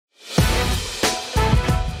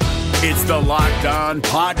It's the Locked On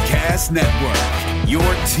Podcast Network, your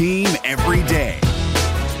team every day.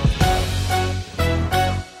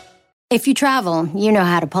 If you travel, you know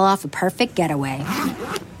how to pull off a perfect getaway.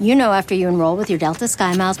 You know after you enroll with your Delta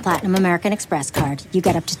SkyMiles Platinum American Express card, you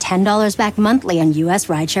get up to $10 back monthly on U.S.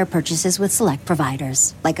 rideshare purchases with select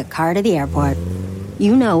providers, like a car to the airport.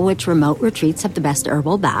 You know which remote retreats have the best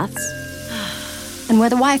herbal baths, and where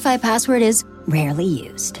the Wi-Fi password is rarely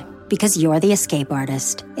used. Because you're the escape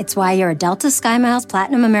artist. It's why you're a Delta SkyMiles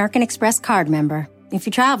Platinum American Express card member. If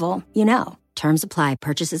you travel, you know. Terms apply.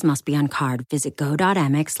 Purchases must be on card. Visit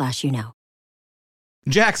go.amex/you-know.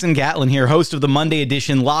 Jackson Gatlin here, host of the Monday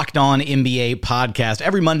edition Locked On NBA podcast.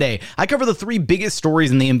 Every Monday, I cover the three biggest stories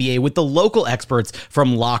in the NBA with the local experts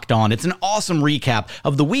from Locked On. It's an awesome recap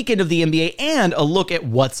of the weekend of the NBA and a look at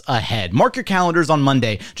what's ahead. Mark your calendars on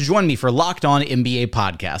Monday to join me for Locked On NBA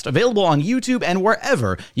podcast, available on YouTube and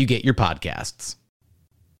wherever you get your podcasts.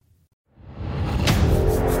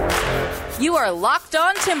 You are Locked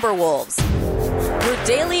On Timberwolves, your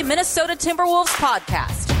daily Minnesota Timberwolves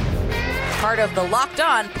podcast. Part of the Locked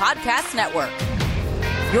On Podcast Network.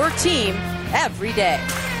 Your team every day.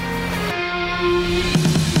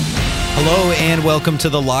 Hello and welcome to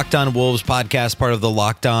the Locked On Wolves podcast, part of the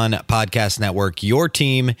Locked On Podcast Network. Your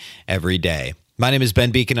team every day. My name is Ben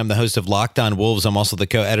Beacon. I'm the host of Locked On Wolves. I'm also the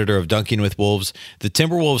co-editor of Dunking with Wolves, the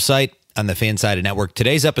Timberwolves site on the Fansided Network.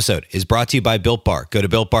 Today's episode is brought to you by Built Bar. Go to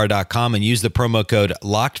BuiltBar.com and use the promo code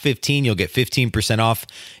LOCKED15. You'll get 15% off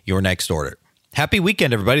your next order. Happy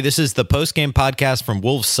weekend, everybody. This is the post-game podcast from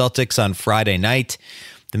Wolves Celtics on Friday night.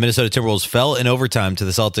 The Minnesota Timberwolves fell in overtime to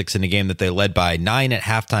the Celtics in a game that they led by 9 at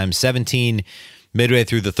halftime, 17 midway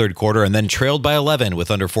through the third quarter, and then trailed by 11 with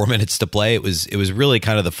under 4 minutes to play. It was really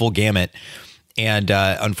kind of the full gamut. And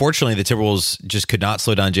unfortunately, the Timberwolves just could not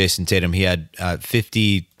slow down Jason Tatum. He had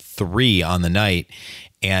 53 on the night.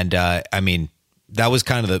 And that was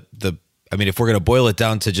kind of the if we're going to boil it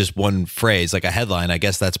down to just one phrase, like a headline, I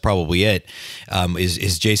guess that's probably it,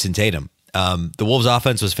 is Jason Tatum. The Wolves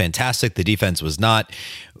offense was fantastic. The defense was not.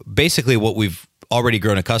 Basically what we've already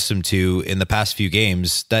grown accustomed to in the past few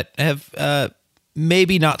games that have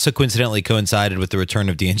maybe not so coincidentally coincided with the return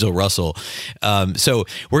of D'Angelo Russell. So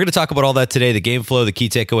we're going to talk about all that today, the game flow, the key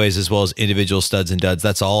takeaways, as well as individual studs and duds.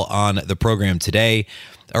 That's all on the program today.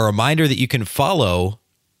 A reminder that you can follow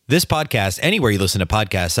this podcast anywhere you listen to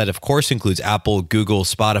podcasts. That, of course, includes Apple, Google,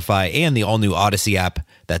 Spotify, and the all-new Odyssey app.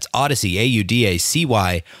 That's Odyssey,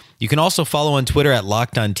 Audacy. You can also follow on Twitter at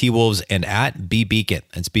Locked On T-Wolves and at BBeacon.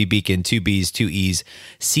 That's BBeacon, 2 B's, 2 E's,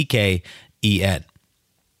 CKEN.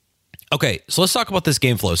 Okay, so let's talk about this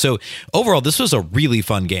game flow. So overall, this was a really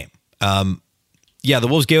fun game. The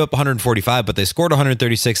Wolves gave up 145, but they scored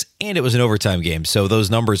 136, and it was an overtime game. So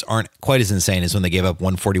those numbers aren't quite as insane as when they gave up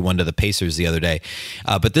 141 to the Pacers the other day.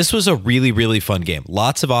 But this was a really, really fun game.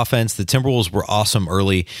 Lots of offense. The Timberwolves were awesome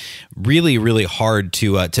early. Really, really hard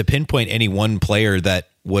to pinpoint any one player that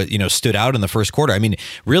stood out in the first quarter. I mean,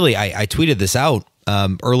 really, I tweeted this out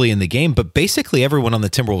early in the game, but basically everyone on the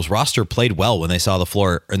Timberwolves roster played well when they saw the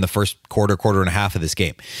floor in the first quarter and a half of this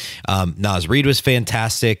game. Naz Reid was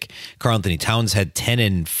fantastic. Karl Anthony Towns had 10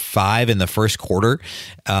 and 5 in the first quarter.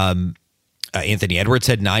 Anthony Edwards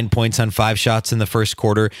had 9 points on 5 shots in the first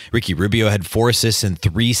quarter. Ricky Rubio had 4 assists and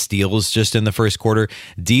 3 steals just in the first quarter.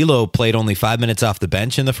 D'Lo played only 5 minutes off the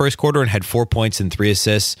bench in the first quarter and had 4 points and 3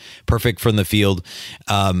 assists, perfect from the field.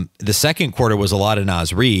 The second quarter was a lot of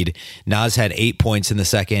Naz Reid. Naz had 8 points in the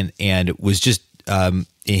second and was just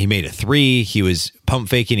he made a 3. He was pump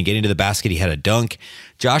faking and getting to the basket. He had a dunk.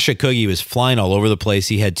 Josh Okogie was flying all over the place.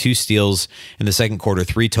 He had 2 steals in the second quarter,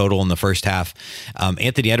 3 total in the first half.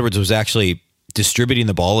 Anthony Edwards was actually distributing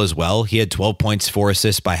the ball as well. He had 12 points, 4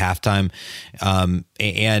 assists by halftime.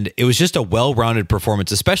 And it was just a well-rounded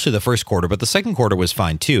performance, especially the first quarter, but the second quarter was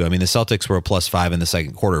fine too. I mean, the Celtics were a +5 in the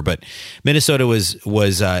second quarter, but Minnesota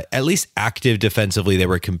was at least active defensively. They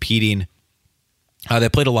were competing. They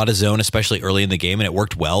played a lot of zone, especially early in the game, and it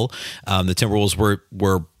worked well. The Timberwolves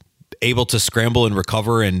were able to scramble and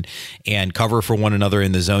recover and cover for one another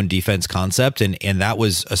in the zone defense concept. And that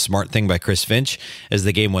was a smart thing by Chris Finch. As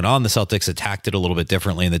the game went on, the Celtics attacked it a little bit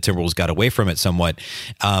differently and the Timberwolves got away from it somewhat.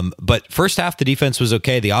 But first half, the defense was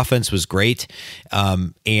okay. The offense was great.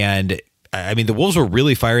 And I mean, the Wolves were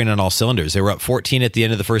really firing on all cylinders. They were up 14 at the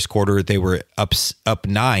end of the first quarter. They were up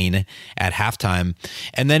 9 at halftime.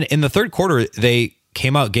 And then in the third quarter, they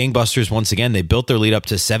came out gangbusters once again. They built their lead up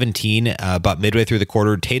to 17 about midway through the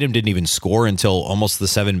quarter. Tatum didn't even score until almost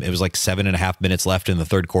it was like 7.5 minutes left in the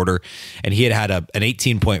third quarter. And he had an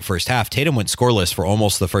 18-point first half. Tatum went scoreless for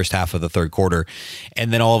almost the first half of the third quarter.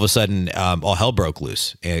 And then all of a sudden, all hell broke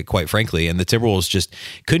loose, quite frankly. And the Timberwolves just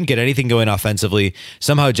couldn't get anything going offensively.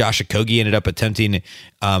 Somehow Josh Okogie ended up attempting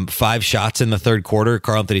 5 shots in the third quarter.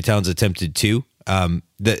 Karl Anthony Towns attempted 2.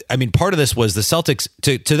 Part of this was the Celtics,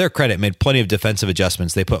 to their credit, made plenty of defensive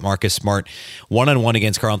adjustments. They put Marcus Smart one-on-one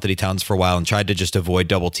against Karl Anthony Towns for a while and tried to just avoid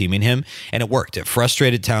double teaming him, and it worked. It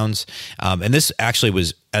frustrated Towns, and this actually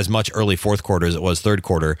was as much early fourth quarter as it was third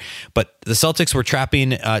quarter. But the Celtics were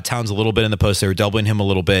trapping Towns a little bit in the post. They were doubling him a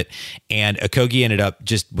little bit, and Okogie ended up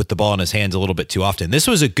just with the ball in his hands a little bit too often. This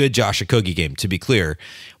was a good Josh Okogie game, to be clear,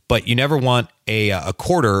 but you never want a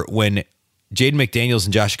quarter when Jaden McDaniels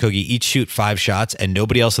and Josh Okogie each shoot 5 shots, and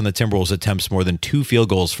nobody else on the Timberwolves attempts more than 2 field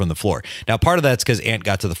goals from the floor. Now, part of that's because Ant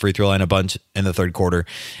got to the free throw line a bunch in the third quarter,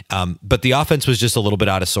 but the offense was just a little bit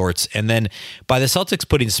out of sorts. And then by the Celtics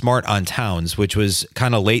putting Smart on Towns, which was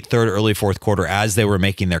kind of late third, early fourth quarter as they were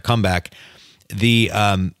making their comeback, the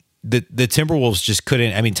Timberwolves just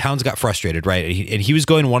couldn't. I mean, Towns got frustrated, right? And he was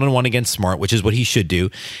going one-on-one against Smart, which is what he should do.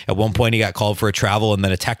 At one point, he got called for a travel and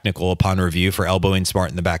then a technical upon review for elbowing Smart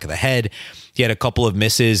in the back of the head. He had a couple of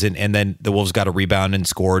misses, and then the Wolves got a rebound and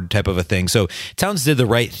scored type of a thing. So Towns did the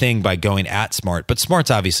right thing by going at Smart, but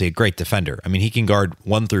Smart's obviously a great defender. I mean, he can guard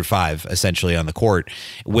 1 through 5 essentially on the court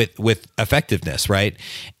with effectiveness, right?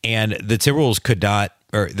 And the Timberwolves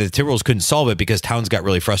couldn't solve it because Towns got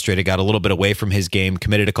really frustrated, got a little bit away from his game,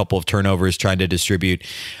 committed a couple of turnovers trying to distribute.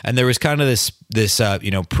 And there was kind of this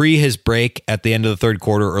pre his break at the end of the third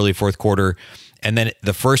quarter, early fourth quarter, and then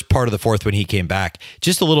the first part of the fourth when he came back,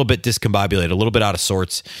 just a little bit discombobulated, a little bit out of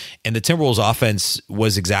sorts. And the Timberwolves offense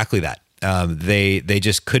was exactly that. They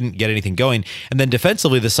just couldn't get anything going. And then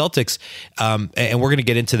defensively, the Celtics, and we're going to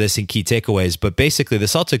get into this in key takeaways, but basically the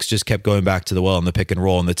Celtics just kept going back to the well in the pick and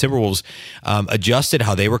roll, and the Timberwolves adjusted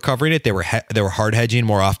how they were covering it. They were hard hedging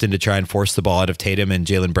more often to try and force the ball out of Tatum and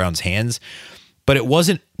Jaylen Brown's hands, but it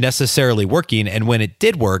wasn't necessarily working. And when it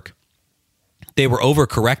did work, they were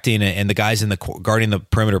overcorrecting, and the guys guarding the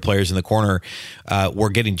perimeter players in the corner were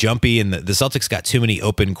getting jumpy, and the Celtics got too many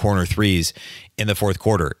open corner threes in the fourth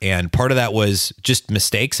quarter. And part of that was just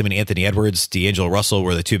mistakes. I mean, Anthony Edwards, D'Angelo Russell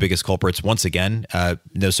were the 2 biggest culprits once again,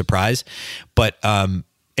 no surprise. But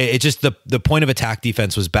it just the point of attack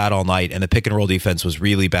defense was bad all night, and the pick and roll defense was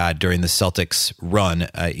really bad during the Celtics run,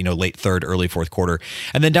 late third, early fourth quarter.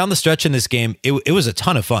 And then down the stretch in this game, it was a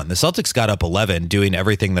ton of fun. The Celtics got up 11 doing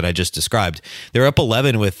everything that I just described. They were up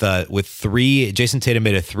 11 with 3. Jason Tatum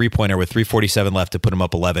made a 3-pointer with 3:47 left to put them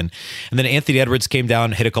up 11. And then Anthony Edwards came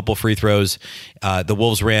down, hit a couple free throws. The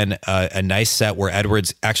Wolves ran a nice set where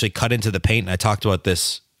Edwards actually cut into the paint, and I talked about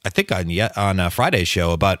this I think on Friday's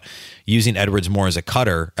show about using Edwards more as a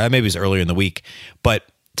cutter. Maybe it was earlier in the week, but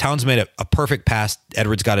Towns made a perfect pass.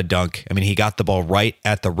 Edwards got a dunk. I mean, he got the ball right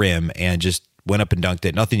at the rim and just went up and dunked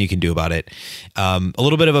it. Nothing you can do about it. A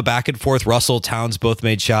little bit of a back and forth. Russell, Towns both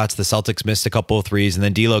made shots. The Celtics missed a couple of threes, and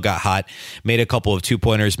then D'Lo got hot, made a couple of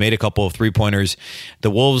 2-pointers, made a couple of 3-pointers. The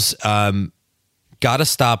Wolves got to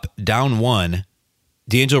stop down 1.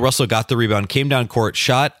 D'Angelo Russell got the rebound, came down court,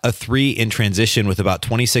 shot a 3 in transition with about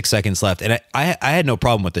 26 seconds left. And I had no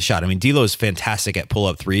problem with the shot. I mean, D'Lo is fantastic at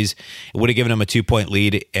pull-up threes. It would have given him a 2-point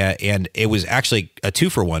lead, and it was actually a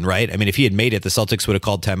 2-for-1, right? I mean, if he had made it, the Celtics would have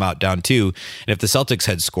called timeout down 2. And if the Celtics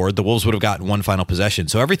had scored, the Wolves would have gotten 1 final possession.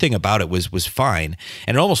 So everything about it was fine.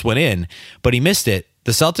 And it almost went in, but he missed it.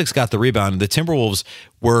 The Celtics got the rebound. The Timberwolves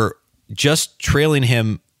were just trailing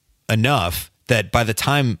him enough that by the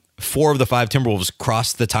time 4 of the 5 Timberwolves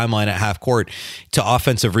crossed the timeline at half court to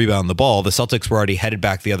offensive rebound the ball, the Celtics were already headed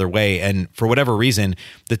back the other way. And for whatever reason,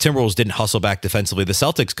 the Timberwolves didn't hustle back defensively. The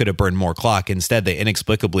Celtics could have burned more clock. Instead, they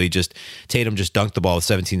inexplicably Tatum just dunked the ball with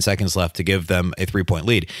 17 seconds left to give them a 3-point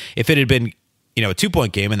lead. If it had been, a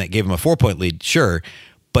 2-point game and that gave him a 4-point lead, sure.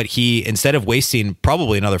 But he, instead of wasting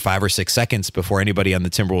probably another 5 or 6 seconds before anybody on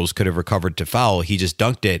the Timberwolves could have recovered to foul, he just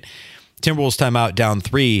dunked it. Timberwolves timeout down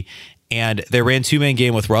 3. And they ran 2-man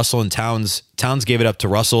game with Russell and Towns. Towns gave it up to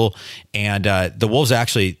Russell, and the Wolves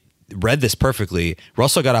actually read this perfectly.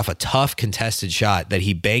 Russell got off a tough contested shot that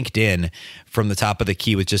he banked in from the top of the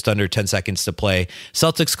key with just under 10 seconds to play.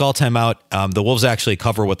 Celtics call timeout. The Wolves actually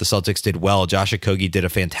cover what the Celtics did well. Josh Okogie did a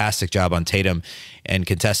fantastic job on Tatum and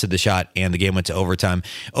contested the shot, and the game went to overtime.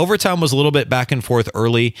 Overtime was a little bit back and forth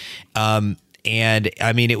early, and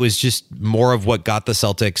I mean, it was just more of what got the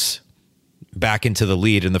Celtics back into the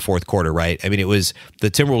lead in the fourth quarter, right? I mean, it was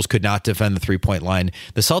the Timberwolves could not defend the 3-point line.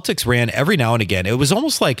 The Celtics ran every now and again. It was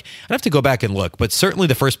almost like, I'd have to go back and look, but certainly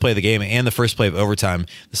the first play of the game and the first play of overtime,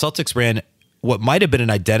 the Celtics ran what might have been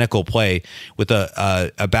an identical play with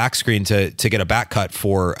a back screen to get a back cut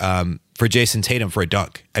for Jason Tatum for a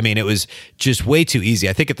dunk. I mean, it was just way too easy.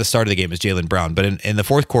 I think at the start of the game it was Jaylen Brown, but in the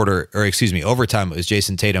fourth quarter, overtime, it was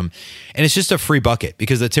Jason Tatum. And it's just a free bucket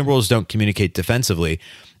because the Timberwolves don't communicate defensively.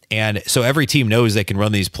 And so every team knows they can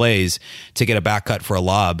run these plays to get a back cut for a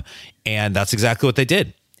lob. And that's exactly what they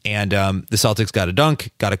did. And the Celtics got a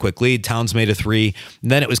dunk, got a quick lead. Towns made a three.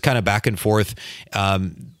 And then it was kind of back and forth.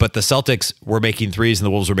 But the Celtics were making threes and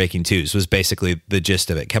the Wolves were making twos, was basically the gist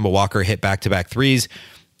of it. Kemba Walker hit back-to-back threes,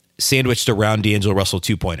 sandwiched around D'Angelo Russell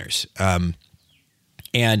 2-pointers.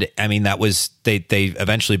 And I mean, that was, they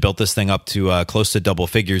eventually built this thing up to close to double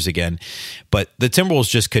figures again. But the Timberwolves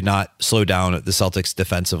just could not slow down the Celtics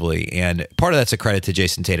defensively. And part of that's a credit to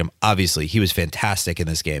Jason Tatum. Obviously, he was fantastic in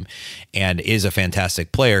this game and is a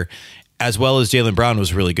fantastic player, as well as Jaylen Brown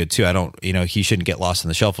was really good too. He shouldn't get lost in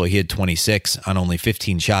the shuffle. He had 26 on only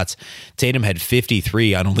 15 shots. Tatum had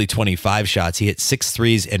 53 on only 25 shots. He hit 6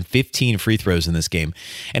 threes and 15 free throws in this game.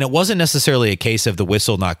 And it wasn't necessarily a case of the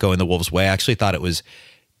whistle not going the Wolves' way. I actually thought it was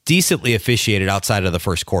decently officiated outside of the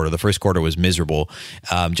first quarter. The first quarter was miserable.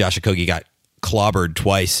 Josh Okogie got clobbered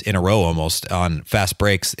twice in a row almost on fast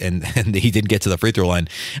breaks, and he didn't get to the free throw line.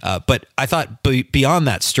 But I thought beyond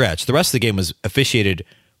that stretch, the rest of the game was officiated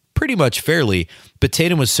pretty much fairly, but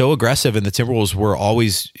Tatum was so aggressive and the Timberwolves were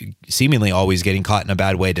seemingly always getting caught in a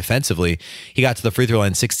bad way defensively. He got to the free throw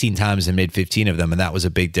line 16 times and made 15 of them, and that was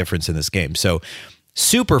a big difference in this game. So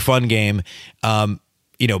super fun game.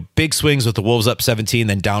 Big swings with the Wolves up 17,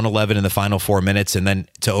 then down 11 in the final 4 minutes, and then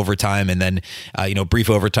to overtime, and then,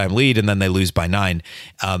 brief overtime lead, and then they lose by 9.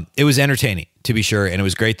 It was entertaining, to be sure, and it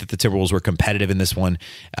was great that the Timberwolves were competitive in this one.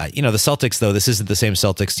 The Celtics, though, this isn't the same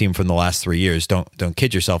Celtics team from the last 3 years. Don't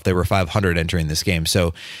kid yourself. They were 500 entering this game.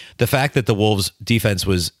 So the fact that the Wolves defense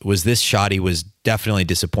was this shoddy was definitely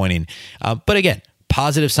disappointing. But again,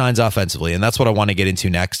 positive signs offensively, and that's what I want to get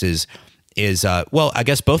into next is I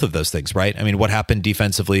guess both of those things, right? I mean, what happened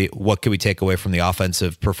defensively? What can we take away from the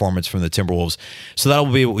offensive performance from the Timberwolves? So that'll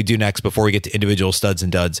be what we do next before we get to individual studs and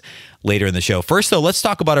duds later in the show. First, though, let's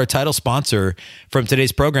talk about our title sponsor from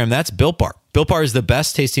today's program. That's Built Bar. Built Bar is the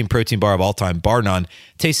best tasting protein bar of all time, bar none.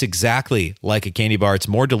 Tastes exactly like a candy bar. It's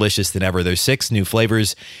more delicious than ever. There's 6 new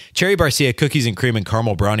flavors. Cherry Barcia, cookies and cream, and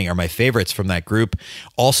caramel brownie are my favorites from that group.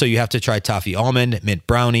 Also, you have to try toffee almond, mint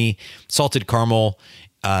brownie, salted caramel,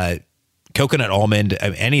 coconut almond,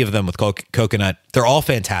 any of them with coconut. They're all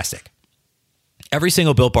fantastic. Every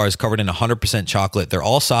single Built Bar is covered in 100% chocolate. They're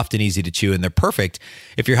all soft and easy to chew, and they're perfect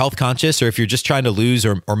if you're health conscious or if you're just trying to lose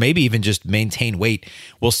or maybe even just maintain weight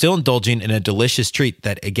while still indulging in a delicious treat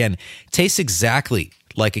that, again, tastes exactly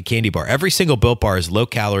like a candy bar. Every single Built Bar is low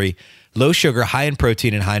calorie, low sugar, high in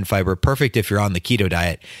protein, and high in fiber. Perfect if you're on the keto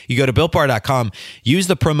diet. You go to BuiltBar.com, use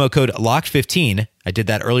the promo code LOCKED15. I did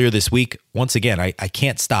that earlier this week. Once again, I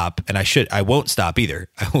can't stop, and I won't stop either.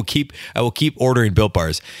 I will keep ordering Built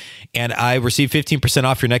Bars. And I received 15%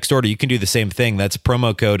 off your next order. You can do the same thing. That's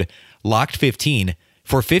promo code LOCKED15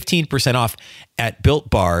 for 15% off at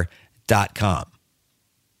BuiltBar.com.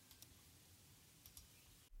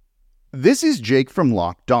 This is Jake from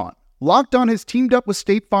Locked On. Locked On has teamed up with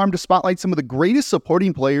State Farm to spotlight some of the greatest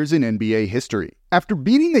supporting players in NBA history. After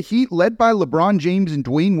beating the Heat led by LeBron James and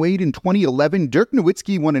Dwayne Wade in 2011, Dirk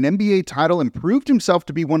Nowitzki won an NBA title and proved himself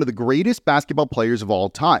to be one of the greatest basketball players of all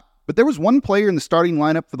time. But there was one player in the starting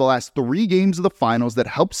lineup for the last 3 games of the finals that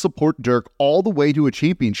helped support Dirk all the way to a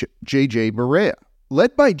championship, JJ Barea.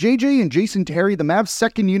 Led by JJ and Jason Terry, the Mavs'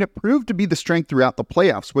 second unit proved to be the strength throughout the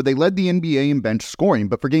playoffs, where they led the NBA in bench scoring.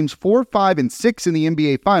 But for games 4, 5, and 6 in the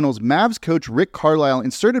NBA Finals, Mavs coach Rick Carlisle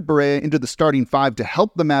inserted Barea into the starting 5 to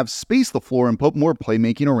help the Mavs space the floor and put more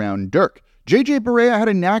playmaking around Dirk. JJ Barea had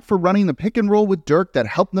a knack for running the pick and roll with Dirk that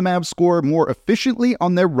helped the Mavs score more efficiently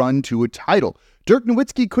on their run to a title. Dirk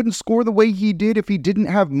Nowitzki couldn't score the way he did if he didn't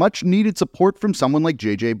have much needed support from someone like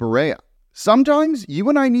JJ Barea. Sometimes you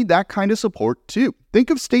and I need that kind of support too. Think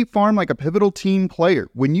of State Farm like a pivotal team player.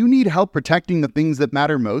 When you need help protecting the things that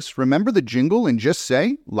matter most, remember the jingle and just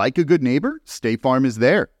say, like a good neighbor, State Farm is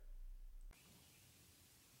there.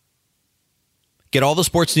 Get all the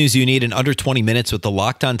sports news you need in under 20 minutes with the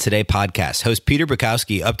Locked On Today podcast. Host Peter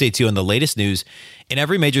Bukowski updates you on the latest news in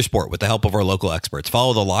every major sport with the help of our local experts.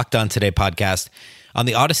 Follow the Locked On Today podcast on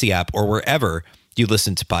the Odyssey app or wherever you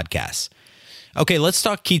listen to podcasts. Okay, let's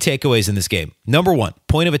talk key takeaways in this game. Number 1,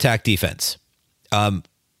 point of attack defense.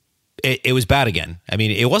 it was bad again. I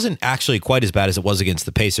mean, it wasn't actually quite as bad as it was against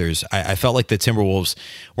the Pacers. I felt like the Timberwolves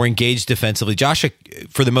were engaged defensively.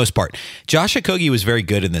 For the most part, Josh Okogie was very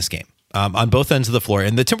good in this game. On both ends of the floor.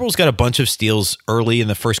 And the Timberwolves got a bunch of steals early in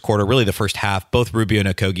the first quarter, really the first half. Both Rubio and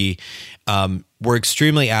Okogie were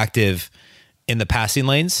extremely active in the passing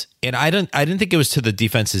lanes. And I didn't think it was to the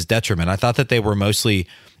defense's detriment. I thought that they were mostly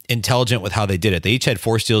intelligent with how they did it. They each had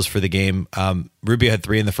 4 steals for the game. Rubio had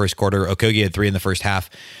 3 in the first quarter. Okogie had 3 in the first half.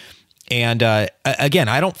 And again,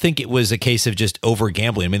 I don't think it was a case of just over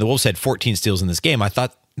gambling. I mean, the Wolves had 14 steals in this game. I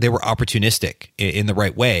thought they were opportunistic in the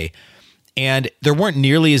right way. And there weren't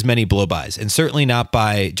nearly as many blow-bys, and certainly not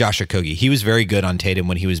by Josh Okogie. He was very good on Tatum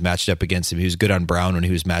when he was matched up against him. He was good on Brown when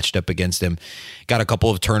he was matched up against him. Got a couple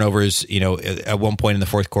of turnovers. At one point in the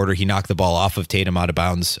fourth quarter, he knocked the ball off of Tatum out of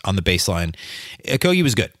bounds on the baseline. Okogie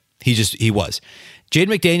was good. He was. Jaden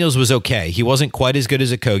McDaniels was okay. He wasn't quite as good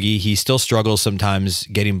as Okogie. He still struggles sometimes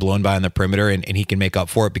getting blown by on the perimeter, and he can make up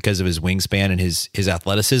for it because of his wingspan and his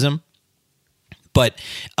athleticism. But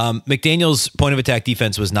McDaniel's point of attack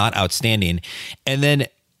defense was not outstanding. And then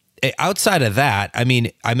outside of that, I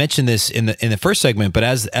mean, I mentioned this in the first segment, but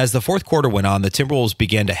as the fourth quarter went on, the Timberwolves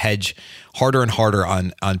began to hedge harder and harder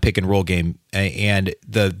on pick and roll game, and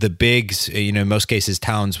the bigs, in most cases,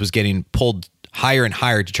 Towns was getting pulled higher and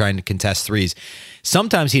higher to try and contest threes.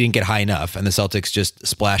 Sometimes he didn't get high enough, and the Celtics just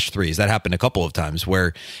splashed threes. That happened a couple of times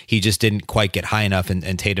where he just didn't quite get high enough,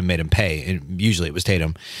 and Tatum made him pay. And usually it was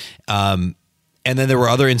Tatum. And then there were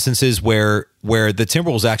other instances where the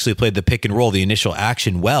Timberwolves actually played the pick and roll, the initial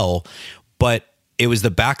action well, but it was the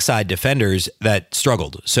backside defenders that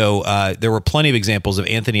struggled. So there were plenty of examples of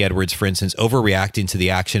Anthony Edwards, for instance, overreacting to the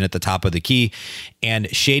action at the top of the key and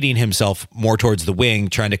shading himself more towards the wing,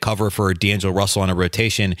 trying to cover for D'Angelo Russell on a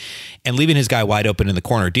rotation and leaving his guy wide open in the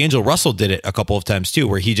corner. D'Angelo Russell did it a couple of times too,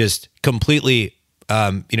 where he just completely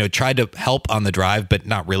tried to help on the drive, but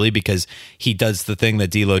not really, because he does the thing that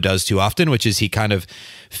D'Lo does too often, which is he kind of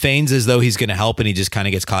feigns as though he's going to help, and he just kind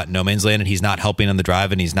of gets caught in no man's land, and he's not helping on the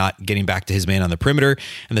drive, and he's not getting back to his man on the perimeter,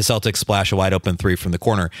 and the Celtics splash a wide open 3 from the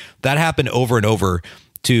corner. That happened over and over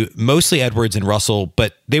to mostly Edwards and Russell,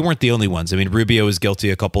 but they weren't the only ones. I mean, Rubio was guilty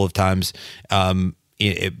a couple of times,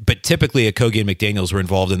 but typically Okogie and McDaniels were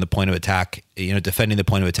involved in the point of attack, defending the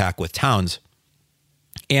point of attack with Towns.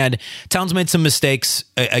 And Towns made some mistakes,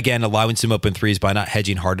 again, allowing some open threes by not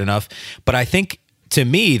hedging hard enough. But I think, to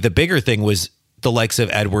me, the bigger thing was the likes of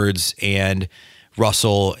Edwards and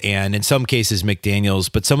Russell and, in some cases, McDaniels.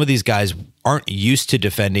 But some of these guys aren't used to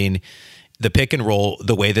defending the pick and roll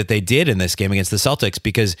the way that they did in this game against the Celtics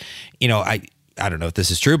because, I don't know if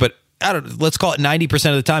this is true, but let's call it 90%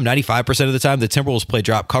 of the time, 95% of the time, the Timberwolves play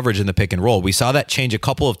drop coverage in the pick and roll. We saw that change a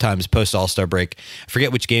couple of times post All-Star break. I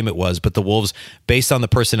forget which game it was, but the Wolves, based on the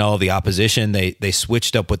personnel of the opposition, they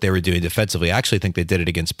switched up what they were doing defensively. I actually think they did it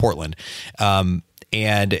against Portland,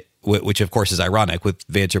 and which of course is ironic with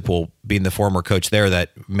Vanderpool being the former coach there that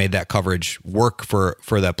made that coverage work for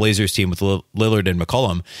that Blazers team with Lillard and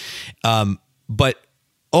McCollum. But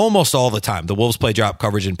almost all the time, the Wolves play drop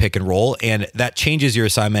coverage and pick and roll, and that changes your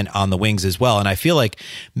assignment on the wings as well. And I feel like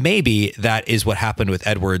maybe that is what happened with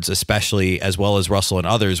Edwards, especially, as well as Russell and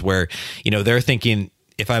others, where, they're thinking,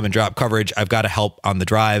 if I'm in drop coverage, I've got to help on the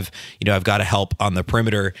drive, I've got to help on the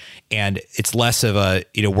perimeter. And it's less of a,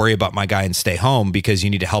 worry about my guy and stay home because you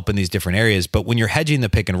need to help in these different areas. But when you're hedging the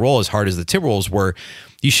pick and roll as hard as the Timberwolves were,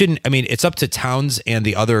 you shouldn't, it's up to Towns and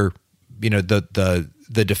the other,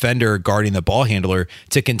 the defender guarding the ball handler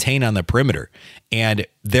to contain on the perimeter. And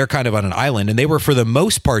they're kind of on an island, and they were for the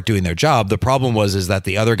most part doing their job. The problem was that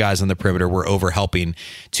the other guys on the perimeter were over helping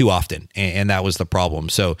too often. And that was the problem.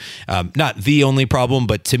 So not the only problem,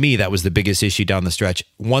 but to me, that was the biggest issue down the stretch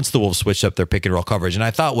once the Wolves switched up their pick and roll coverage. And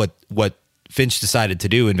I thought what Finch decided to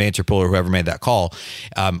do, and Vanderpool or whoever made that call,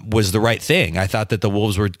 was the right thing. I thought that the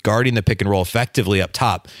Wolves were guarding the pick and roll effectively up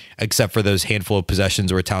top, except for those handful of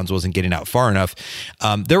possessions where Towns wasn't getting out far enough.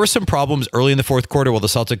 There were some problems early in the fourth quarter while the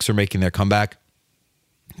Celtics were making their comeback.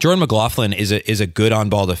 Jordan McLaughlin is a good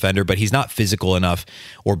on-ball defender, but he's not physical enough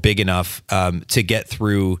or big enough to get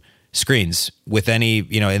through screens with any,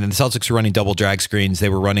 and the Celtics were running double drag screens. They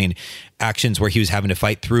were running actions where he was having to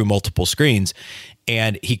fight through multiple screens,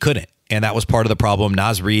 and he couldn't. And that was part of the problem.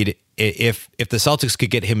 Naz Reid, if the Celtics could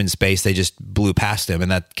get him in space, they just blew past him.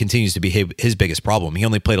 And that continues to be his biggest problem. He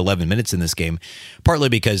only played 11 minutes in this game, partly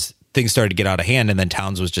because things started to get out of hand, and then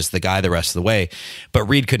Towns was just the guy the rest of the way. But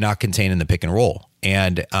Reid could not contain in the pick and roll.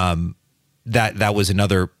 And that was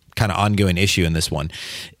another kind of ongoing issue in this one.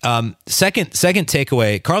 Second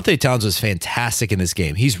takeaway, Karl-Anthony Towns was fantastic in this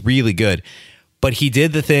game. He's really good. But he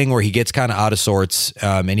did the thing where he gets kind of out of sorts,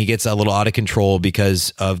 and he gets a little out of control because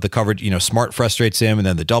of the coverage. Smart frustrates him, and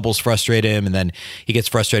then the doubles frustrate him, and then he gets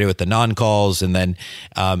frustrated with the non-calls, and then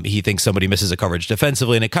he thinks somebody misses a coverage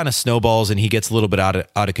defensively, and it kind of snowballs, and he gets a little bit out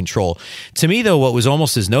of control. To me, though, what was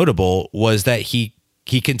almost as notable was that he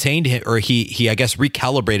contained him, or he I guess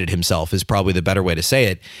recalibrated himself is probably the better way to say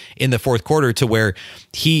it, in the fourth quarter, to where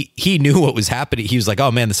he knew what was happening. He was like,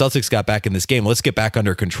 oh man, the Celtics got back in this game. Let's get back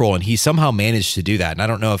under control. And he somehow managed to do that. And I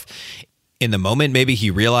don't know if in the moment maybe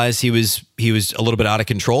he realized he was a little bit out of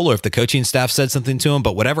control, or if the coaching staff said something to him.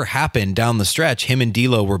 But whatever happened down the stretch, him and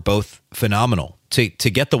D'Lo were both phenomenal to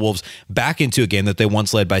get the Wolves back into a game that they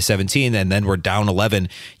once led by 17 and then were down 11.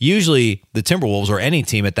 Usually the Timberwolves, or any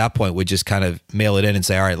team at that point, would just kind of mail it in and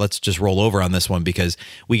say, all right, let's just roll over on this one because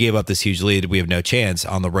we gave up this huge lead. We have no chance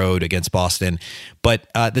on the road against Boston.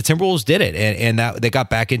 But the Timberwolves did it, and that they got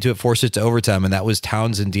back into it, forced it to overtime, and that was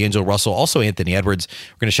Towns and D'Angelo Russell. Also Anthony Edwards.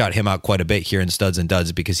 We're going to shout him out quite a bit here in Studs and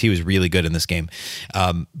Duds because he was really good in this game.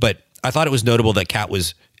 But I thought it was notable that Cat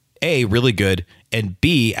was A, really good, and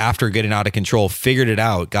B, after getting out of control, figured it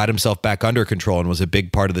out, got himself back under control, and was a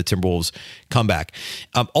big part of the Timberwolves comeback.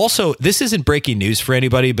 Also, this isn't breaking news for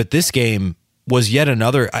anybody, but this game was yet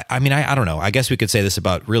another. I don't know. I guess we could say this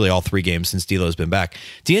about really all three games since D'Lo's been back.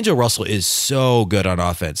 D'Angelo Russell is so good on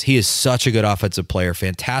offense. He is such a good offensive player,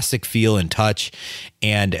 fantastic feel and touch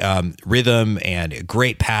and rhythm, and a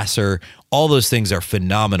great passer. All those things are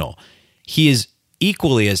phenomenal. He is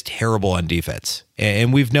equally as terrible on defense.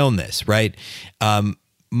 And we've known this, right?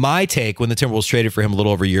 My take, when the Timberwolves traded for him a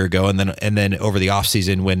little over a year ago, and then over the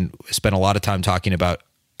offseason, when I spent a lot of time talking about,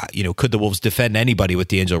 could the Wolves defend anybody with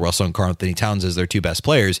D'Angelo Russell and Karl-Anthony Towns as their two best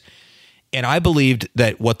players? And I believed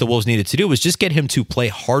that what the Wolves needed to do was just get him to play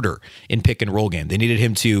harder in pick and roll game. They needed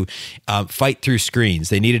him to fight through screens.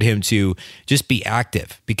 They needed him to just be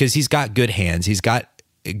active because he's got good hands. He's got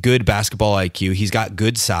good basketball IQ. He's got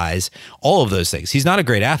good size, all of those things. He's not a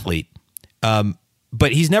great athlete,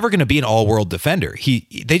 but he's never going to be an all-world defender.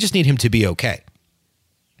 They just need him to be okay.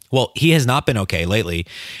 Well, he has not been okay lately.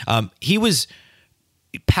 He was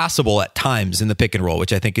passable at times in the pick and roll,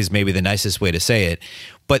 which I think is maybe the nicest way to say it.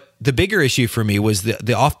 But the bigger issue for me was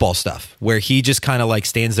the off-ball stuff, where he just kind of like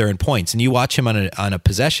stands there and points. And you watch him on a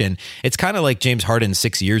possession, it's kind of like James Harden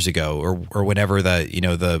 6 years ago, or whenever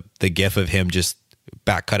the gif of him just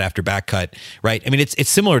back cut after back cut, right? I mean, it's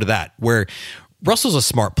similar to that, where Russell's a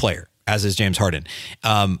smart player, as is James Harden.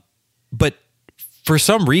 But for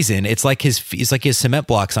some reason, it's like his cement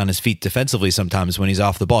blocks on his feet defensively. Sometimes when he's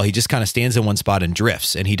off the ball, he just kind of stands in one spot and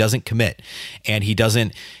drifts, and he doesn't commit, and he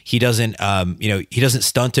doesn't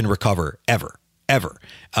stunt and recover ever.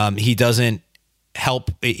 He doesn't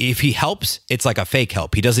help. If he helps, it's like a fake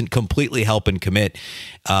help. He doesn't completely help and commit,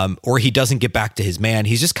 or he doesn't get back to his man.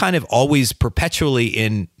 He's just kind of always perpetually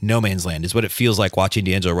in no man's land is what it feels like watching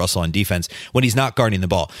D'Angelo Russell on defense when he's not guarding the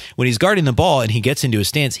ball. When he's guarding the ball and he gets into a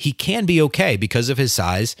stance, he can be okay because of his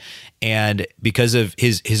size and because of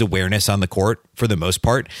his awareness on the court for the most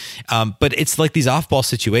part. But it's like these off-ball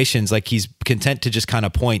situations, like he's content to just kind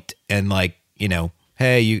of point and like,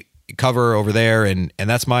 hey, you cover over there, and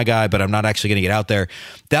that's my guy, but I'm not actually going to get out there.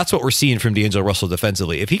 That's what we're seeing from D'Angelo Russell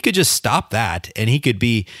defensively. If he could just stop that and he could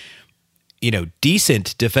be,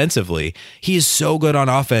 decent defensively, he is so good on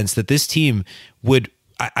offense that this team would,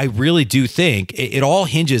 I really do think it all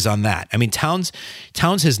hinges on that. I mean, Towns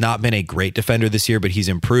has not been a great defender this year, but he's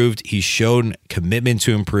improved. He's shown commitment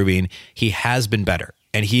to improving. He has been better,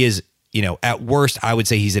 and he is, at worst, I would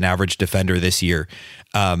say he's an average defender this year.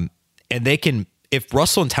 And they can, if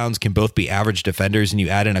Russell and Towns can both be average defenders, and you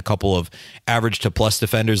add in a couple of average to plus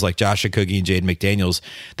defenders like Josh Okogie and Jaden McDaniels,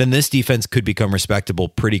 then this defense could become respectable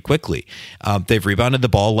pretty quickly. They've rebounded the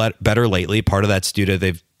ball better lately. Part of that's due to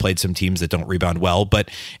they've played some teams that don't rebound well, but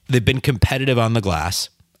they've been competitive on the glass.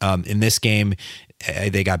 In this game,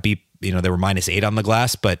 they got beat. They were -8 on the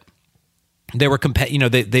glass, but they were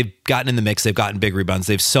they've gotten in the mix. They've gotten big rebounds.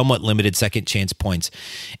 They've somewhat limited second chance points.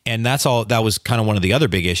 And that was kind of one of the other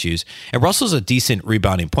big issues. And Russell's a decent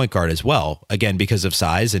rebounding point guard as well, again, because of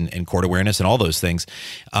size and court awareness and all those things.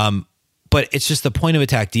 But it's just the point of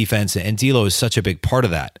attack defense, and D'Lo is such a big part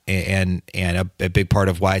of that, and a big part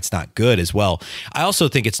of why it's not good as well. I also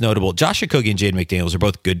think it's notable, Josh Okogie and Jaden McDaniels are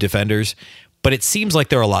both good defenders, but it seems like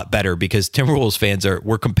they're a lot better because Timberwolves fans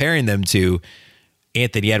we're comparing them to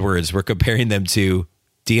Anthony Edwards, we're comparing them to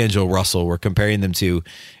D'Angelo Russell, we're comparing them to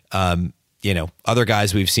other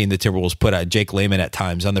guys we've seen the Timberwolves put out, Jake Layman at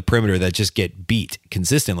times on the perimeter, that just get beat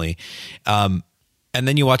consistently. And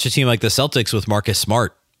then you watch a team like the Celtics with Marcus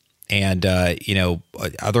Smart and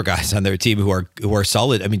other guys on their team who are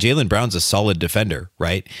solid. I mean, Jaylen Brown's a solid defender,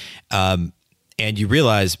 right? And and you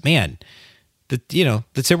realize, man, the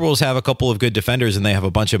Timberwolves have a couple of good defenders and they have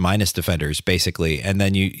a bunch of minus defenders basically. And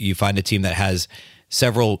then you find a team that has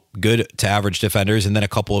several good to average defenders and then a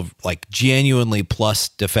couple of like genuinely plus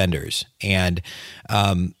defenders. And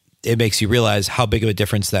it makes you realize how big of a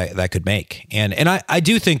difference that could make. And I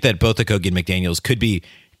do think that both Okogie and McDaniels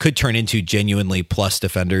could turn into genuinely plus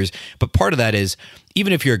defenders. But part of that is,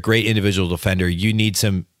 even if you're a great individual defender, you need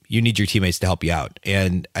your teammates to help you out.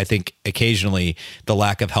 And I think occasionally the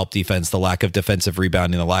lack of help defense, the lack of defensive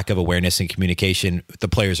rebounding, the lack of awareness and communication with the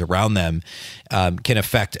players around them can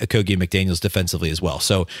affect Okogie and McDaniels defensively as well.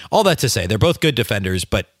 So all that to say, they're both good defenders,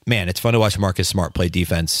 but man, it's fun to watch Marcus Smart play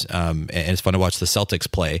defense, and it's fun to watch the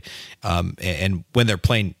Celtics play. And when they're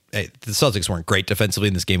playing, the Celtics weren't great defensively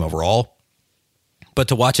in this game overall, but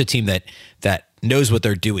to watch a team that knows what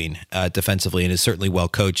they're doing defensively and is certainly well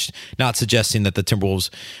coached, not suggesting that the Timberwolves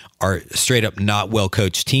are straight up not well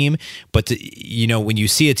coached team, but when you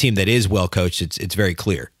see a team that is well coached, it's very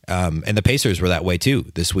clear. And the Pacers were that way too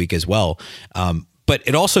this week as well. But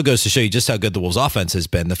it also goes to show you just how good the Wolves offense has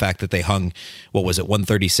been. The fact that they hung,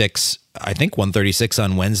 136, I think 136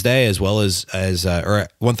 on Wednesday, as well as or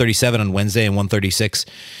 137 on Wednesday and 136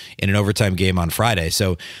 in an overtime game on Friday.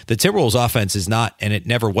 So the Timberwolves offense is not, and it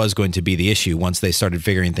never was going to be the issue once they started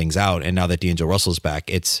figuring things out. And now that D'Angelo Russell's back,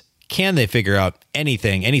 can they figure out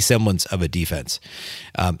anything, any semblance of a defense?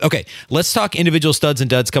 Okay, let's talk individual studs and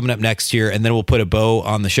duds coming up next here, and then we'll put a bow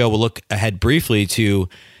on the show. We'll look ahead briefly to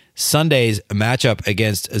Sunday's matchup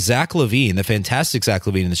against Zach LaVine, the fantastic Zach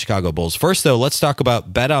LaVine and the Chicago Bulls. First, though, let's talk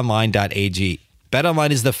about betonline.ag. BetOnline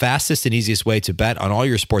is the fastest and easiest way to bet on all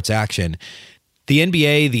your sports action. The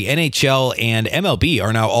NBA, the NHL, and MLB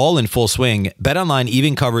are now all in full swing. BetOnline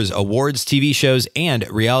even covers awards, TV shows, and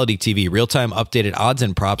reality TV, real-time updated odds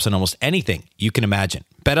and props on almost anything you can imagine.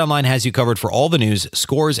 BetOnline has you covered for all the news,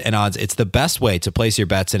 scores, and odds. It's the best way to place your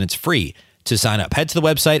bets, and it's free to sign up. Head to the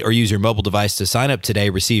website or use your mobile device to sign up today.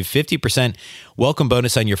 Receive 50% welcome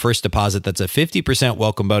bonus on your first deposit. That's a 50%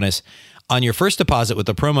 welcome bonus on your first deposit with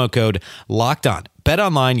the promo code LOCKEDON.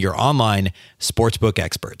 BetOnline, your online sportsbook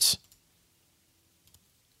experts.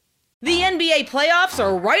 The NBA playoffs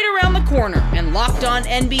are right around the corner, and Locked On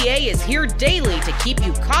NBA is here daily to keep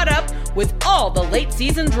you caught up with all the late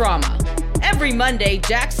season drama. Every Monday,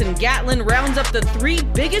 Jackson Gatlin rounds up the 3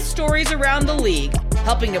 biggest stories around the league,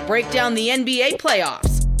 helping to break down the NBA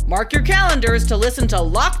playoffs. Mark your calendars to listen to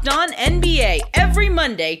Locked On NBA every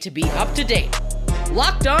Monday to be up to date.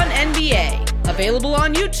 Locked On NBA, available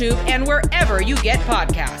on YouTube and wherever you get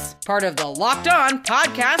podcasts. Part of the Locked On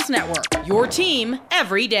Podcast Network, your team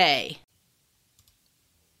every day.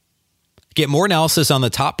 Get more analysis on the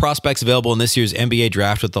top prospects available in this year's NBA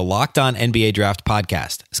draft with the Locked On NBA Draft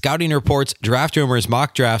podcast. Scouting reports, draft rumors,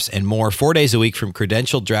 mock drafts, and more 4 days a week from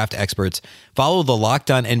credentialed draft experts. Follow the Locked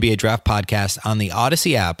On NBA Draft podcast on the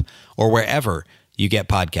Odyssey app or wherever you get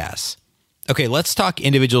podcasts. Okay, let's talk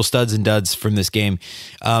individual studs and duds from this game.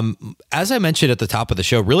 As I mentioned at the top of the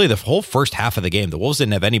show, really the whole first half of the game, the Wolves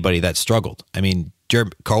didn't have anybody that struggled. I mean,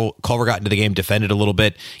 Culver got into the game, defended a little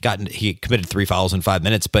bit, he committed 3 fouls in 5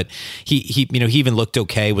 minutes, but he even looked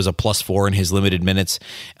okay, was a +4 in his limited minutes.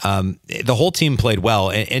 The whole team played well,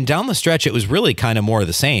 and down the stretch, it was really kind of more of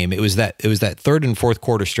the same. It was that third and fourth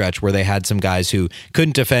quarter stretch where they had some guys who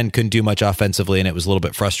couldn't defend, couldn't do much offensively, and it was a little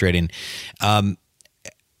bit frustrating.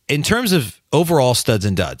 In terms of overall studs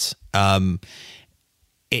and duds,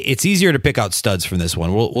 it's easier to pick out studs from this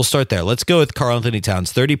one. We'll start there. Let's go with Karl-Anthony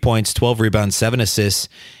Towns, 30 points, 12 rebounds, 7 assists,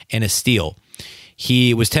 and a steal.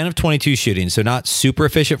 He was 10 of 22 shooting, so not super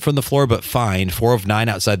efficient from the floor, but fine. 4 of 9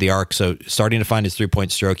 outside the arc, so starting to find his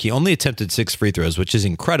three-point stroke. He only attempted 6 free throws, which is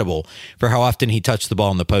incredible for how often he touched the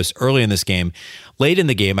ball in the post early in this game. Late in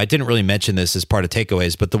the game, I didn't really mention this as part of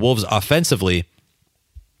takeaways, but the Wolves offensively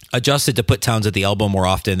adjusted to put Towns at the elbow more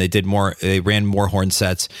often. They ran more horn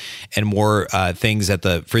sets and more things at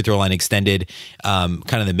the free throw line extended, kind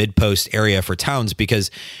of the mid post area for Towns,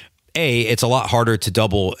 because A, it's a lot harder to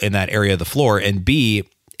double in that area of the floor, and B,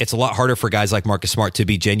 it's a lot harder for guys like Marcus Smart to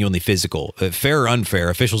be genuinely physical. Fair or unfair,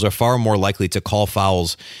 officials are far more likely to call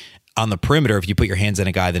fouls on the perimeter if you put your hands on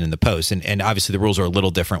a guy than in the post. And obviously the rules are a little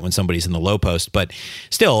different when somebody's in the low post, but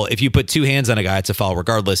still, if you put 2 hands on a guy, it's a foul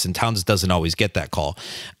regardless, and Towns doesn't always get that call.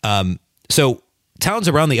 So Towns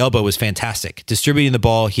around the elbow was fantastic, distributing the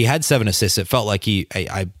ball. He had 7 assists. It felt like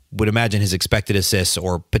I would imagine his expected assists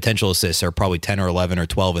or potential assists are probably 10 or 11 or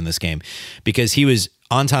 12 in this game, because he was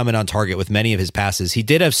on time and on target with many of his passes. He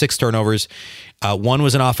did have 6 turnovers. 1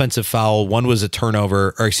 was an offensive foul. 1 was a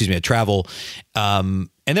turnover, or excuse me, a travel.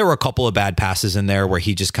 And And there were a couple of bad passes in there where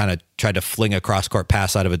he just kind of tried to fling a cross-court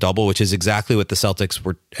pass out of a double, which is exactly what the Celtics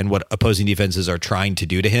were and what opposing defenses are trying to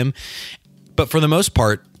do to him. But for the most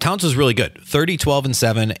part, Towns was really good. 30, 12, and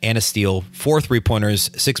 7, and a steal, 4 3-pointers,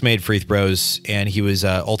 6 made free throws, and he was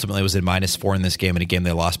ultimately was at -4 in this game, in a game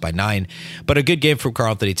they lost by 9. But a good game from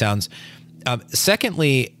Karl-Anthony Towns.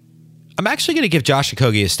 Secondly, I'm actually going to give Josh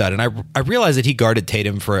Okogie a stud, and I realize that he guarded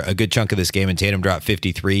Tatum for a good chunk of this game, and Tatum dropped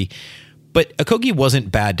 53. But Okogie wasn't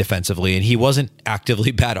bad defensively, and he wasn't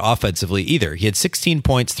actively bad offensively either. He had 16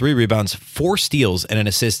 points, 3 rebounds, 4 steals, and an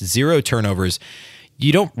assist, 0 turnovers.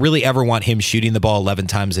 You don't really ever want him shooting the ball 11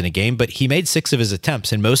 times in a game, but he made 6 of his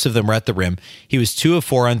attempts, and most of them were at the rim. He was 2 of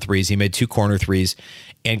 4 on threes. He made 2 corner threes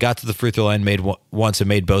and got to the free throw line, made once and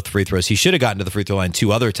made both free throws. He should have gotten to the free throw line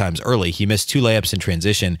 2 other times early. He missed 2 layups in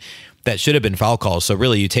transition. That should have been foul calls. So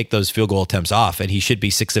really, you take those field goal attempts off, and he should be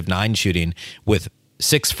 6 of 9 shooting with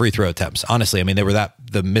 6 free throw attempts. Honestly, I mean,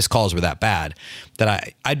 the missed calls were that bad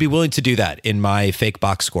that I'd be willing to do that in my fake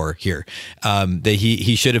box score here. That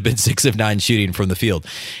he should have been 6 of 9 shooting from the field.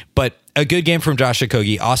 But a good game from Josh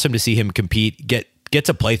Okogie. Awesome to see him compete, get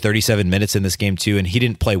to play 37 minutes in this game too. And he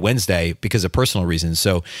didn't play Wednesday because of personal reasons.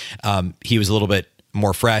 So he was a little bit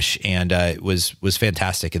more fresh and was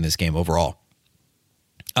fantastic in this game overall.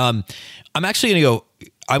 I'm actually going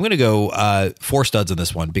to go 4 studs on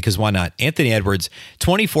this one because why not? Anthony Edwards,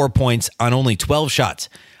 24 points on only 12 shots.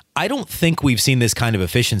 I don't think we've seen this kind of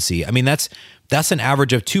efficiency. I mean, that's an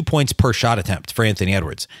average of 2 points per shot attempt for Anthony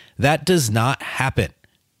Edwards. That does not happen.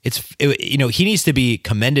 He needs to be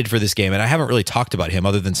commended for this game, and I haven't really talked about him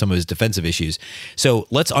other than some of his defensive issues. So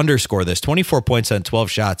let's underscore this. 24 points on 12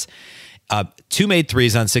 shots. 2 made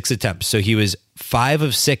threes on 6 attempts. So he was 5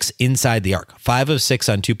 of 6 inside the arc, 5 of 6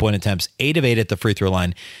 on 2-point attempts, 8 of 8 at the free throw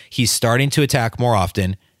line. He's starting to attack more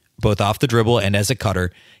often, both off the dribble and as a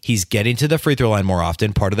cutter. He's getting to the free throw line more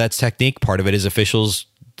often. Part of that's technique. Part of it is officials.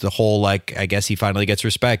 The whole, I guess he finally gets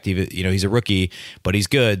respect. Even, he's a rookie, but he's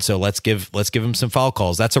good. So let's give him some foul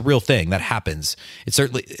calls. That's a real thing that happens. It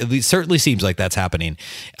certainly seems like that's happening.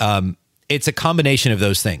 It's a combination of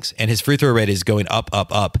those things. And his free throw rate is going up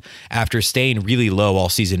after staying really low all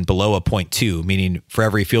season, below a 0.2, meaning for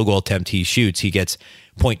every field goal attempt he shoots, he gets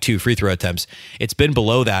 0.2 free throw attempts. It's been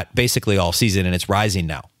below that basically all season, and it's rising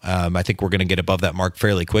now. I think we're going to get above that mark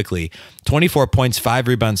fairly quickly. 24 points, 5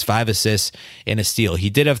 rebounds, 5 assists, and a steal. He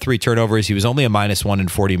did have 3 turnovers. He was only a -1 in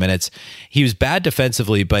 40 minutes. He was bad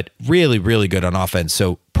defensively, but really, really good on offense.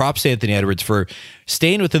 So props to Anthony Edwards for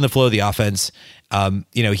staying within the flow of the offense.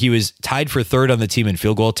 He was tied for 3rd on the team in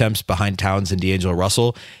field goal attempts behind Towns and D'Angelo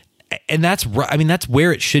Russell. And that's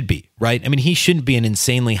where it should be, right? I mean, he shouldn't be an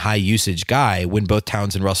insanely high usage guy when both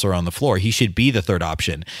Towns and Russell are on the floor. He should be the 3rd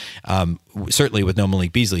option. Certainly with no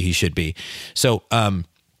Malik Beasley, he should be. So,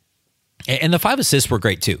 and the 5 assists were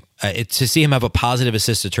great too. To see him have a positive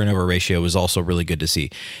assist to turnover ratio was also really good to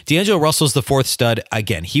see. D'Angelo Russell's the 4th stud.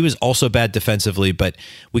 Again, he was also bad defensively, but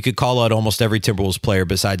we could call out almost every Timberwolves player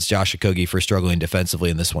besides Josh Okogie for struggling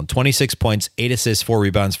defensively in this one. 26 points, 8 assists, 4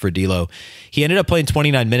 rebounds for D'Lo. He ended up playing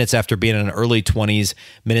 29 minutes after being on an early 20s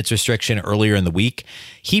minutes restriction earlier in the week.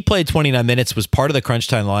 He played 29 minutes, was part of the crunch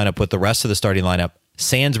time lineup with the rest of the starting lineup,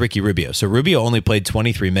 sans Ricky Rubio. So Rubio only played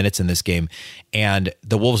 23 minutes in this game, and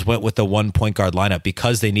the Wolves went with the 1 point guard lineup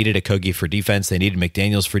because they needed Okogie for defense, they needed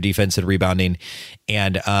McDaniels for defense and rebounding,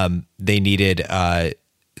 and they needed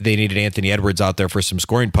Anthony Edwards out there for some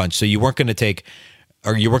scoring punch. So you weren't going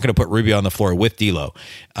to put Rubio on the floor with D'Lo.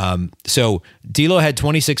 So D'Lo had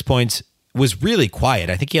 26 points, was really quiet.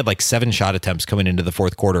 I think he had 7 shot attempts coming into the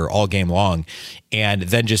 4th quarter all game long, and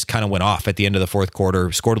then just kind of went off at the end of the 4th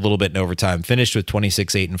quarter, scored a little bit in overtime, finished with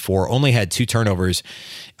 26, 8, and 4, only had 2 turnovers,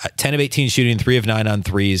 10 of 18 shooting, 3 of 9 on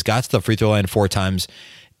threes, got to the free throw line 4 times.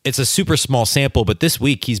 It's a super small sample, but this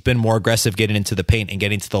week he's been more aggressive getting into the paint and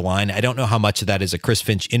getting to the line. I don't know how much of that is a Chris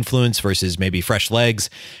Finch influence versus maybe fresh legs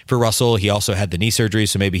for Russell. He also had the knee surgery,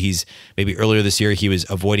 so maybe earlier this year he was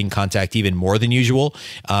avoiding contact even more than usual.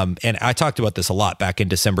 And I talked about this a lot back in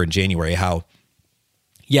December and January, how,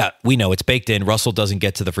 yeah, we know it's baked in. Russell doesn't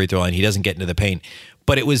get to the free throw line. He doesn't get into the paint.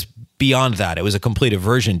 But it was beyond that. It was a complete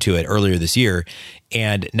aversion to it earlier this year,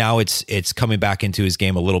 and now it's coming back into his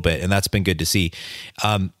game a little bit, and that's been good to see.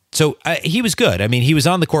 So he was good. I mean, he was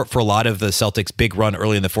on the court for a lot of the Celtics' big run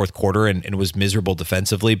early in the 4th quarter and was miserable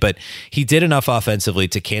defensively, but he did enough offensively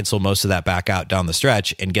to cancel most of that back out down the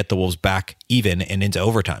stretch and get the Wolves back even and into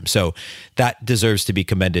overtime. So that deserves to be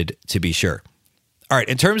commended, to be sure. All right,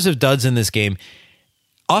 in terms of duds in this game,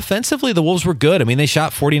 offensively, the Wolves were good. I mean, they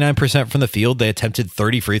shot 49% from the field. They attempted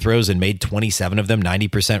 30 free throws and made 27 of them,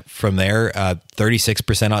 90% from there,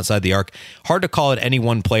 36% outside the arc. Hard to call it any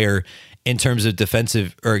one player in terms of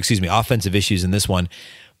offensive issues in this one.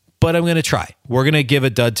 But I'm going to try. We're going to give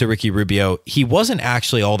a dud to Ricky Rubio. He wasn't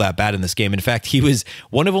actually all that bad in this game. In fact, he was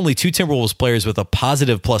one of only 2 Timberwolves players with a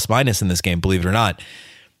positive plus-minus in this game, believe it or not.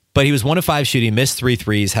 But he was 1 of 5 shooting, missed 3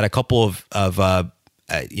 threes, had a couple of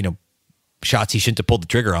shots he shouldn't have pulled the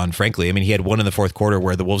trigger on, frankly. I mean, he had one in the fourth quarter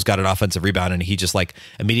where the Wolves got an offensive rebound and he just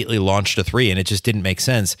immediately launched a 3 and it just didn't make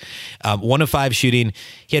sense. 1 of 5 shooting.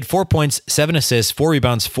 He had 4 points, 7 assists, 4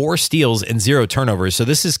 rebounds, 4 steals, and 0 turnovers. So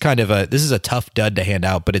this is a tough dud to hand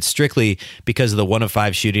out, but it's strictly because of the 1 of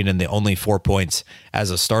 5 shooting and the only 4 points as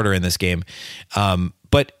a starter in this game.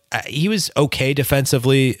 But he was okay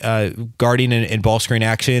defensively, guarding in ball screen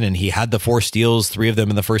action, and he had the 4 steals, 3 of them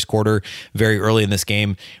in the first quarter, very early in this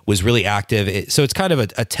game, was really active. So it's kind of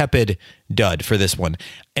a tepid dud for this one.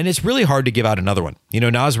 And it's really hard to give out another one.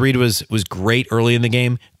 Naz Reid was great early in the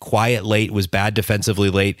game, quiet late, was bad defensively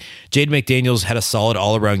late. Jaden McDaniels had a solid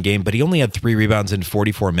all-around game, but he only had 3 rebounds in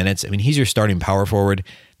 44 minutes. I mean, he's your starting power forward.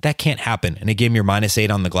 That can't happen. In a game you're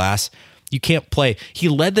 -8 on the glass, you can't play. He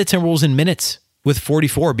led the Timberwolves in minutes with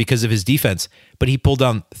 44 because of his defense, but he pulled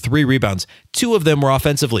down 3 rebounds. 2 of them were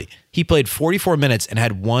offensively. He played 44 minutes and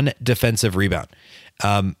had 1 defensive rebound.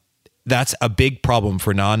 That's a big problem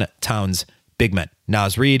for non-Towns big men.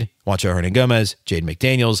 Naz Reid, Juancho Hernan-Gomez, Jaden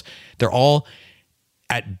McDaniels, they're all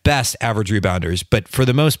at best average rebounders, but for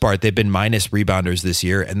the most part, they've been minus rebounders this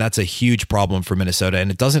year, and that's a huge problem for Minnesota,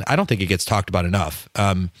 and I don't think it gets talked about enough.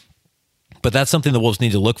 But that's something the Wolves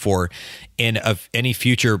need to look for in any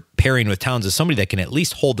future pairing with Towns, is somebody that can at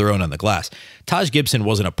least hold their own on the glass. Taj Gibson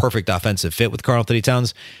wasn't a perfect offensive fit with Karl-Anthony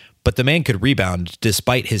Towns, but the man could rebound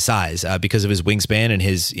despite his size because of his wingspan and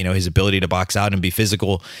his ability to box out and be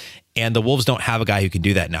physical. And the Wolves don't have a guy who can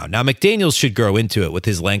do that now. Now, McDaniels should grow into it with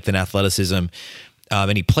his length and athleticism,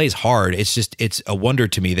 and he plays hard. It's a wonder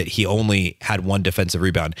to me that he only had 1 defensive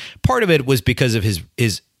rebound. Part of it was because of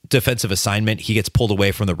his defensive assignment. He gets pulled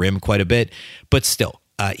away from the rim quite a bit, but still,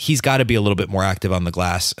 he's got to be a little bit more active on the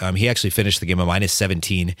glass. He actually finished the game a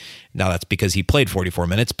 -17. Now that's because he played 44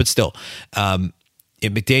 minutes, but still,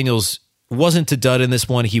 McDaniels wasn't a dud in this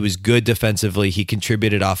one. He was good defensively. He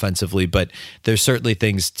contributed offensively, but there's certainly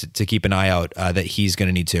things to keep an eye out that he's going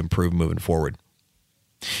to need to improve moving forward.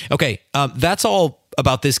 Okay, that's all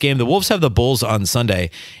about this game. The Wolves have the Bulls on Sunday,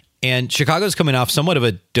 and Chicago's coming off somewhat of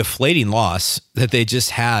a deflating loss that they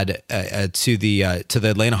just had to the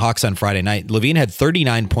Atlanta Hawks on Friday night. LaVine had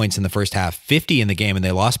 39 points in the first half, 50 in the game, and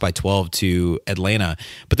they lost by 12 to Atlanta.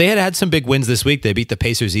 But they had some big wins this week. They beat the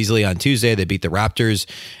Pacers easily on Tuesday. They beat the Raptors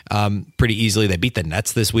pretty easily. They beat the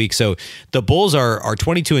Nets this week. So the Bulls are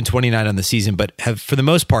 22-29 on the season, but have, for the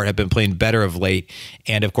most part, have been playing better of late.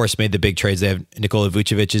 And of course, made the big trades. They have Nikola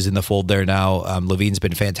Vucevic is in the fold there now. LaVine's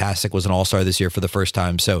been fantastic. Was an All-Star this year for the first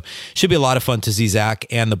time. So should be a lot of fun to see Zach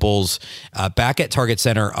and the Bulls back at Target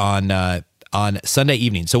Center on Sunday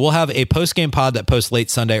evening. So we'll have a post-game pod that posts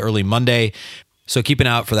late Sunday, early Monday. So keep an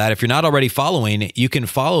eye out for that. If you're not already following, you can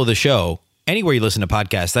follow the show anywhere you listen to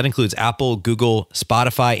podcasts. That includes Apple, Google,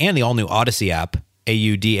 Spotify, and the all-new Odyssey app,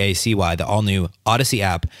 AUDACY, the all-new Odyssey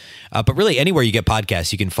app. But really, anywhere you get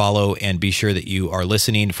podcasts, you can follow and be sure that you are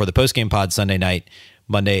listening for the post-game pod Sunday night,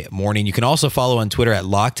 Monday morning. You can also follow on Twitter at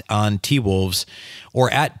LockedOnTWolves,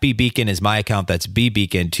 or at BBeacon is my account. That's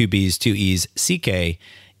BBeacon, 2 B's, 2 E's,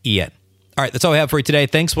 CKEN. All right, that's all we have for you today.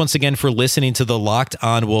 Thanks once again for listening to the Locked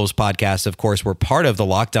On Wolves podcast. Of course, we're part of the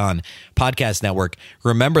Locked On Podcast Network.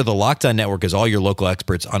 Remember, the Locked On Network is all your local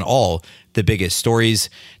experts on all the biggest stories.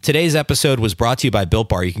 Today's episode was brought to you by Built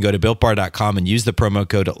Bar. You can go to BuiltBar.com and use the promo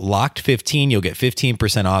code LOCKED15. You'll get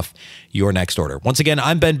 15% off your next order. Once again,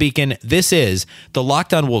 I'm Ben Beacon. This is the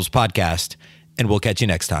Locked On Wolves podcast, and we'll catch you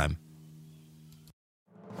next time.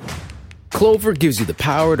 Clover gives you the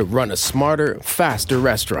power to run a smarter, faster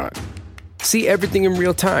restaurant. See everything in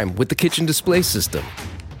real time with the kitchen display system.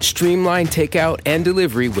 Streamline takeout and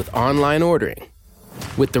delivery with online ordering.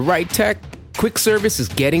 With the right tech, quick service is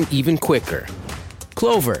getting even quicker.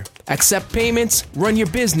 Clover, accept payments, run your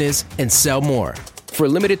business, and sell more. For a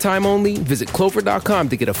limited time only, visit Clover.com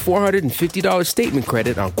to get a $450 statement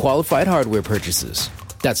credit on qualified hardware purchases.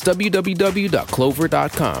 That's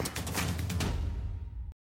www.clover.com.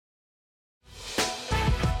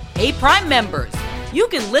 Hey, Prime members, you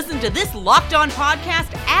can listen to this Locked On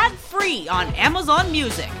podcast ad-free on Amazon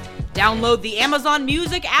Music. Download the Amazon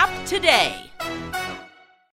Music app today.